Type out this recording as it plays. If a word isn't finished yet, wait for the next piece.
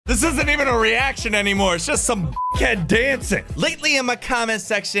This isn't even a reaction anymore. It's just some kid dancing. Lately in my comment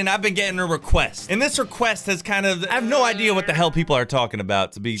section, I've been getting a request. And this request has kind of, I have no idea what the hell people are talking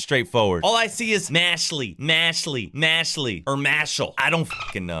about, to be straightforward. All I see is MASHLE, or MASHLE. I don't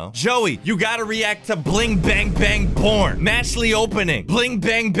fucking know. Joey, you gotta react to Bling Bang Bang Born. MASHLE opening. Bling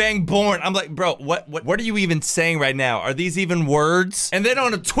Bang Bang Born. I'm like, bro, what are you even saying right now? Are these even words? And then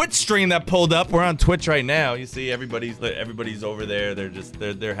on a Twitch stream that pulled up, we're on Twitch right now. You see everybody's over there.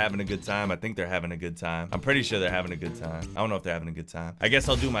 They're having a good time. I think they're having a good time. I'm pretty sure they're having a good time. I don't know if they're having a good time. I guess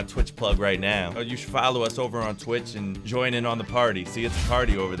I'll do my Twitch plug right now. Oh, you should follow us over on Twitch and join in on the party. See, it's a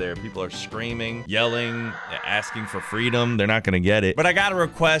party over there. People are screaming, yelling, asking for freedom. They're not gonna get it. But I got a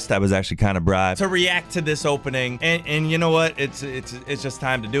request. I was actually kind of bribed to react to this opening. And you know what? It's just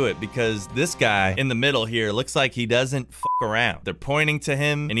time to do it, because this guy in the middle here looks like he doesn't fuck around. They're pointing to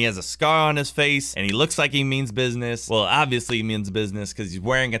him and he has a scar on his face and he looks like he means business. Well, obviously he means business because he's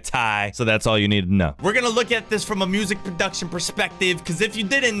wearing a tie. So that's all you need to know. We're gonna look at this from a music production perspective, because if you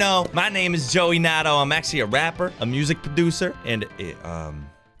didn't know, my name is Joey Nato. I'm actually a rapper, a music producer, and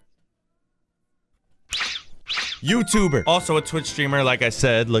YouTuber. Also a Twitch streamer, like I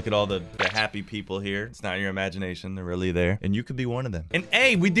said. Look at all the happy people here. It's not your imagination. They're really there. And you could be one of them. And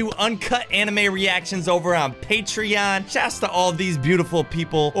hey, we do uncut anime reactions over on Patreon. Shouts to all these beautiful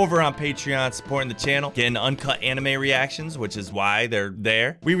people over on Patreon supporting the channel, getting uncut anime reactions, which is why they're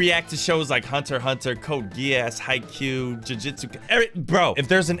there. We react to shows like Hunter x Hunter, Code Geass, Haikyuu, Jujutsu. Bro, if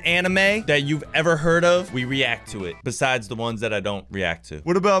there's an anime that you've ever heard of, we react to it, besides the ones that I don't react to.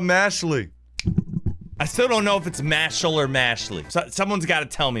 What about MASHLE? I still don't know if it's MASHLE or MASHLE. So, someone's got to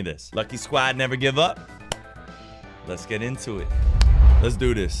tell me this. Lucky Squad never give up. Let's get into it. Let's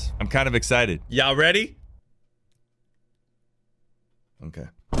do this. I'm kind of excited. Y'all ready? Okay.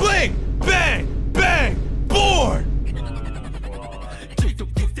 Bling! Bang! Bang! Born!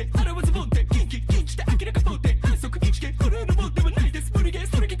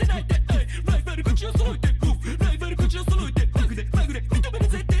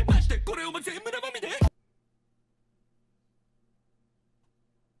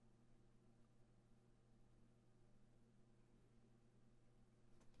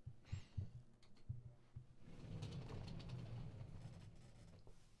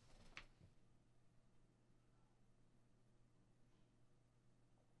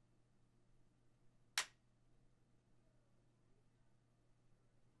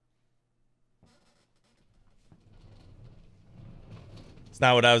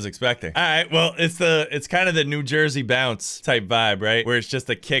 Not what I was expecting. All right, well, it's kind of the New Jersey bounce type vibe, right? Where it's just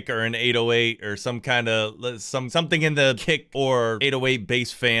a kick or an 808 or some kind of something in the kick or 808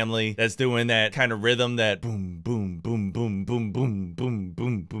 bass family that's doing that kind of rhythm, that boom boom boom boom boom boom boom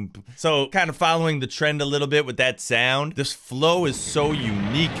boom boom. So kind of following the trend a little bit with that sound. This flow is so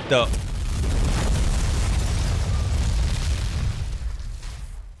unique though.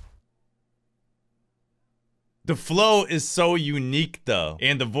 The flow is so unique though,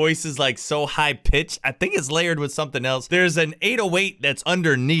 and the voice is like so high pitched. I think it's layered with something else. There's an 808 that's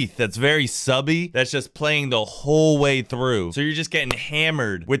underneath that's very subby, that's just playing the whole way through. So you're just getting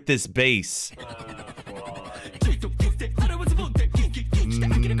hammered with this bass.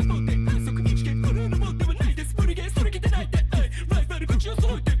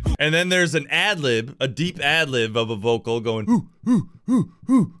 And then there's an ad-lib, a deep ad-lib of a vocal going, ooh, ooh, ooh,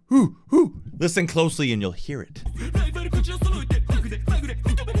 ooh, ooh, ooh. Listen closely and you'll hear it.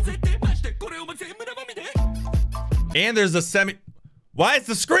 And there's a semi... Why is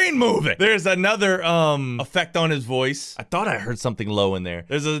the screen moving? There's another effect on his voice. I thought I heard something low in there.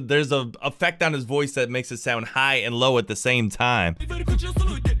 There's a effect on his voice that makes it sound high and low at the same time.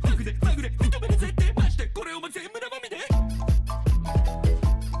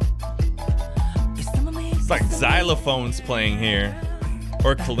 It's like xylophones playing here,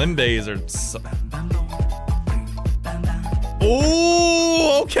 or kalimbes, or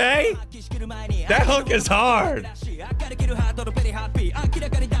ooh, okay. That hook is hard.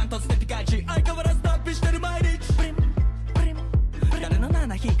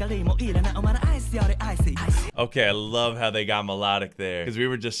 Okay, I love how they got melodic there, because we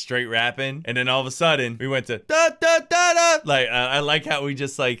were just straight rapping, and then all of a sudden we went to da da da da. Like I like how we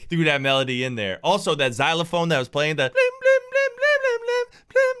just like threw that melody in there. Also, that xylophone that was playing the blim blim blim blim blim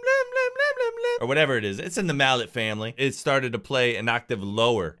blim blim blim blim blim blim, or whatever it is, it's in the mallet family. It started to play an octave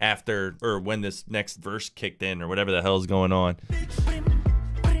lower after, or when this next verse kicked in, or whatever the hell's going on.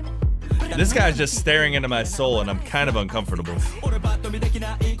 This guy's just staring into my soul, and I'm kind of uncomfortable.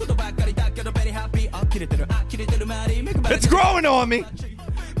 It's growing on me!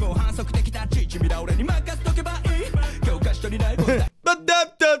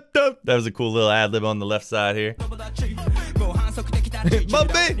 That was a cool little ad lib on the left side here.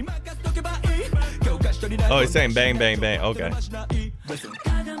 Oh, he's saying bang, bang, bang. Okay.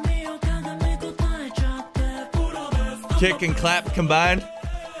 Kick and clap combined.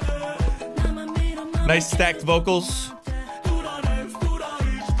 Nice stacked vocals.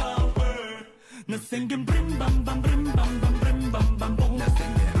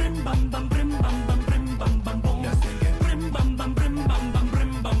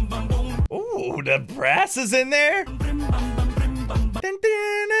 Ooh, the brass is in there.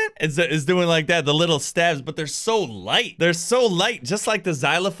 It's doing like that, the little stabs, but they're so light. They're so light, just like the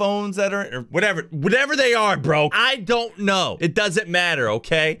xylophones that are, or whatever they are, bro. I don't know. It doesn't matter,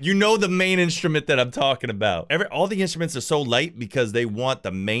 okay? You know the main instrument that I'm talking about. All the instruments are so light because they want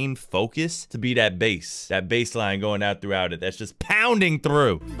the main focus to be that bass line going out throughout it. That's just pounding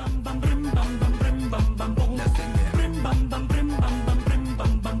through.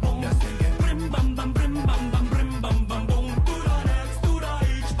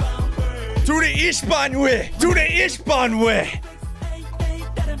 To the Ishbanwe! To the Ishbanwe!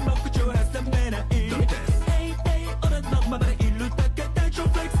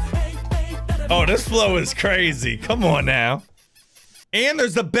 Oh, this flow is crazy. Come on now. And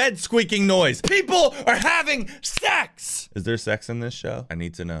there's a bed squeaking noise. People are having sex! Is there sex in this show? I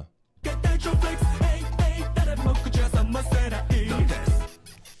need to know.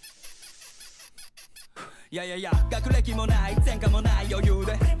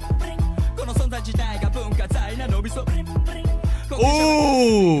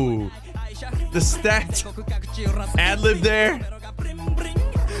 Ooh! The stacked ad-lib there.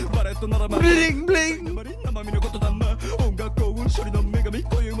 Bling, bling.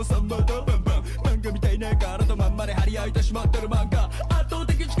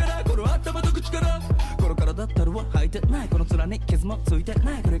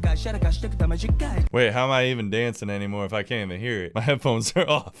 Wait, how am I even dancing anymore if I can't even hear it? My headphones are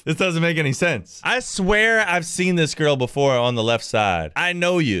off. This doesn't make any sense. I swear I've seen this girl before on the left side. I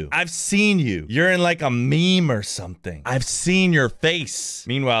know you. I've seen you. You're in like a meme or something. I've seen your face.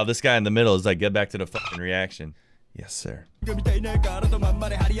 Meanwhile, this guy in the middle is like, get back to the fucking reaction. Yes, sir. Bro,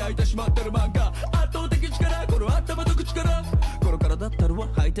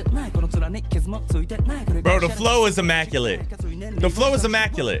 the flow is immaculate. The flow is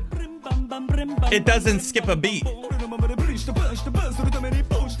immaculate. It doesn't skip a beat.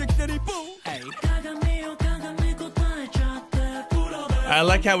 I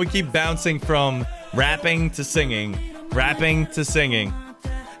like how we keep bouncing from rapping to singing, rapping to singing.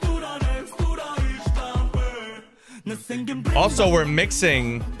 Also, we're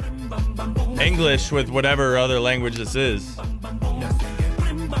mixing English with whatever other language this is.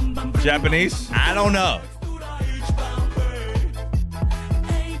 Japanese? I don't know.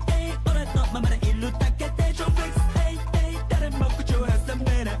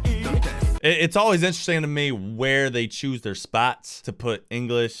 It's always interesting to me where they choose their spots to put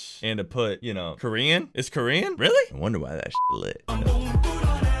English and to put, you know, Korean. Is Korean? Really? I wonder why that shit lit.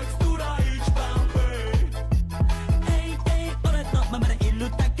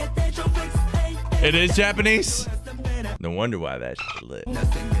 It is Japanese? No wonder why that shit lit.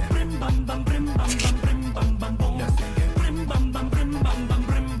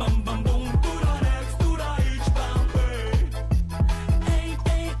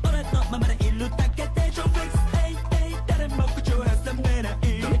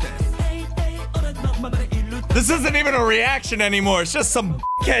 This isn't even a reaction anymore. It's just some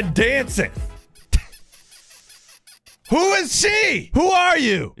kid dancing. Who is she? Who are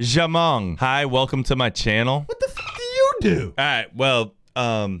you? Jamong. Hi, welcome to my channel. What the fuck do you do? All right, well,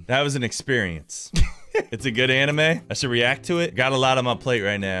 that was an experience. It's a good anime. I should react to it. Got a lot on my plate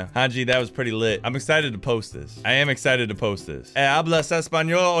right now. Hanji, that was pretty lit. I'm excited to post this. I am excited to post this. ¿Hablas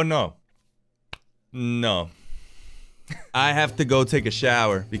español or no? No. I have to go take a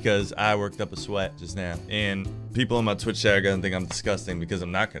shower because I worked up a sweat just now. And people in my Twitch chat are gonna think I'm disgusting because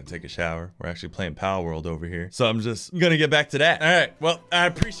I'm not gonna take a shower. We're actually playing Power World over here. So I'm just gonna get back to that. All right, well, I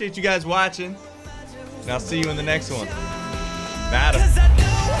appreciate you guys watching. And I'll see you in the next one. Nato.